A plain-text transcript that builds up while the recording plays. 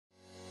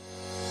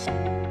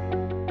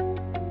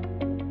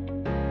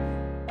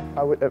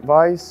I would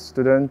advise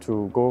students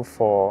to go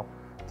for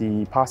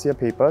the past year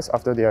papers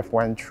after they have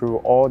went through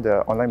all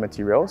the online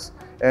materials,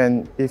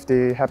 and if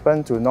they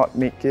happen to not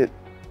make it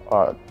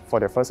for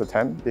their first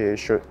attempt, they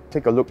should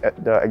take a look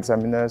at the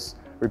examiner's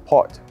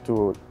report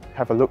to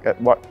have a look at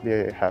what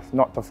they have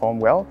not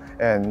performed well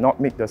and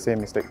not make the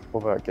same mistake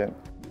over again.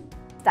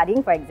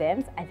 Studying for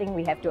exams, I think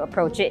we have to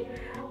approach it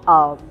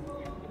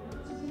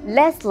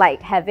less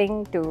like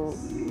having to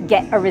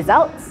get a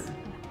result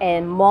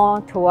and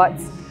more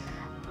towards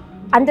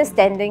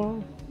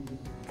understanding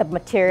the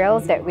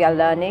materials that we are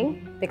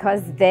learning,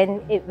 because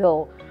then it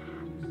will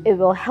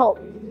help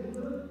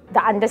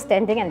the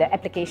understanding and the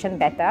application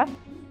better.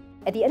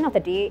 At the end of the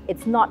day,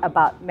 it's not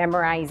about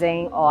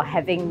memorizing or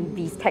having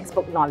these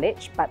textbook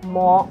knowledge, but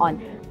more on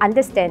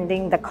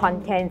understanding the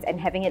contents and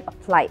having it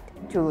applied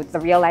to the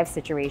real-life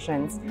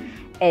situations.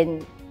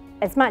 And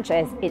as much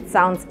as it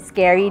sounds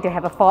scary to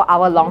have a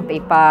 4-hour-long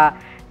paper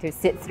to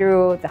sit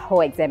through the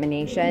whole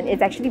examination,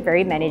 it's actually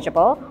very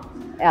manageable.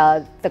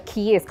 The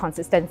key is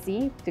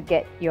consistency, to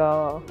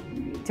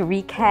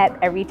recap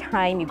every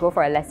time you go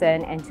for a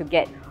lesson and to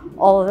get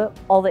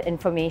all the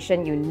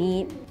information you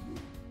need.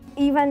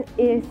 Even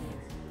if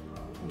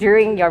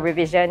during your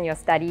revision, your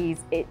studies,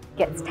 it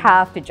gets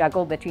tough to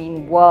juggle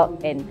between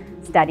work and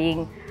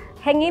studying,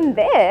 hang in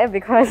there,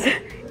 because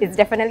it's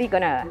definitely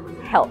going to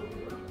help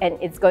and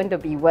it's going to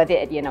be worth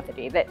it at the end of the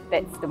day.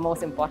 That's the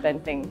most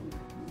important thing.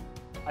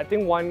 I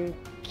think one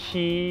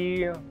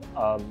key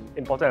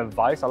important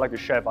advice I'd like to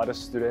share with other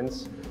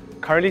students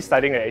currently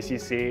studying at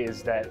ACCA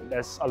is that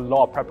there's a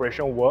lot of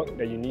preparation work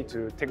that you need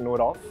to take note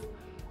of.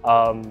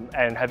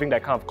 And having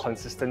that kind of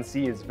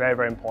consistency is very,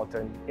 very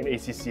important in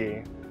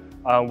ACCA.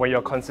 When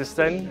you're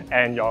consistent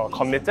and you're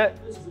committed,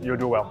 you'll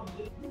do well.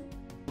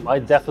 I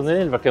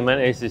definitely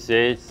recommend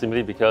ACCA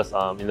simply because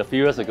in a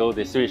few years ago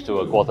they switched to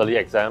a quarterly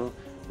exam,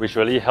 which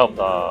really helped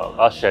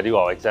us schedule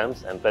our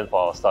exams and plan for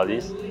our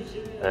studies.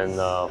 And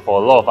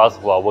for a lot of us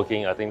who are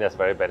working, I think that's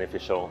very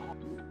beneficial.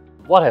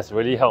 What has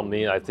really helped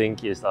me, I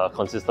think, is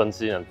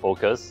consistency and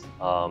focus.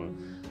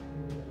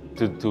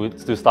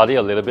 To study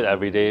a little bit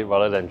every day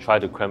rather than try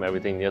to cram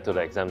everything near to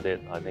the exam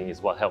date, I think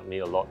is what helped me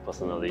a lot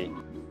personally.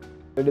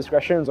 The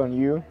discretion is on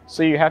you,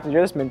 so you have to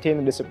just maintain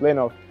the discipline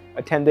of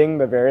attending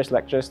the various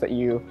lectures that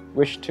you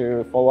wish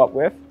to follow up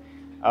with.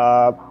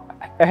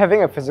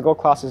 Having a physical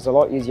class is a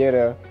lot easier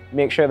to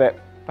make sure that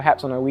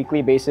perhaps on a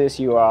weekly basis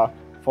you are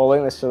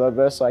following the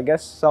syllabus, so I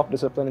guess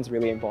self-discipline is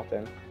really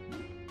important.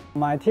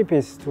 My tip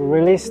is to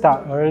really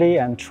start early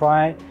and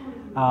try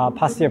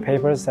past year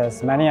papers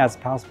as many as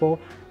possible,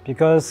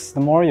 because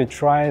the more you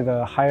try,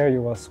 the higher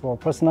you will score.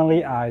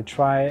 Personally, I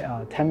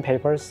try 10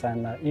 papers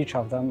and each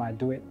of them I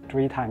do it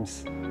 3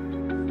 times.